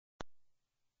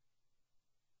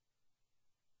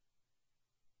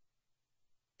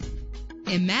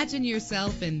Imagine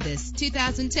yourself in this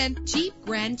 2010 Jeep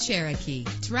Grand Cherokee.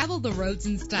 Travel the roads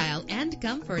in style and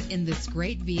comfort in this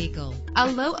great vehicle.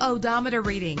 A low odometer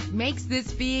reading makes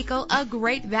this vehicle a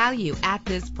great value at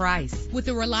this price. With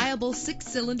a reliable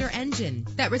 6-cylinder engine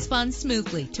that responds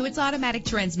smoothly to its automatic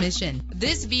transmission,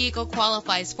 this vehicle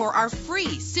qualifies for our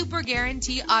free Super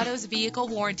Guarantee Autos Vehicle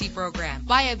Warranty Program.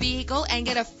 Buy a vehicle and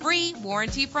get a free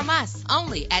warranty from us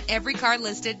only at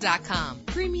everycarlisted.com.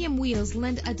 Premium wheels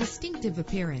lend a distinctive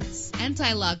appearance.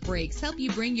 Anti-lock brakes help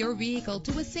you bring your vehicle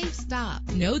to a safe stop.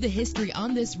 Know the history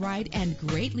on this ride and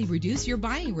greatly reduce your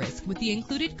buying risk with the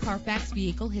included Carfax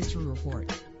Vehicle History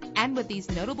Report. And with these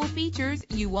notable features,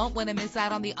 you won't want to miss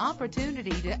out on the opportunity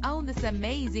to own this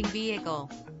amazing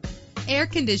vehicle. Air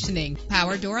conditioning,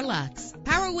 power door locks,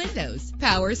 power windows,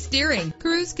 power steering,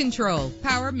 cruise control,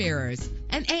 power mirrors,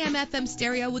 and AM/FM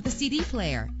stereo with a CD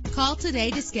player. Call today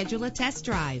to schedule a test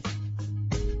drive.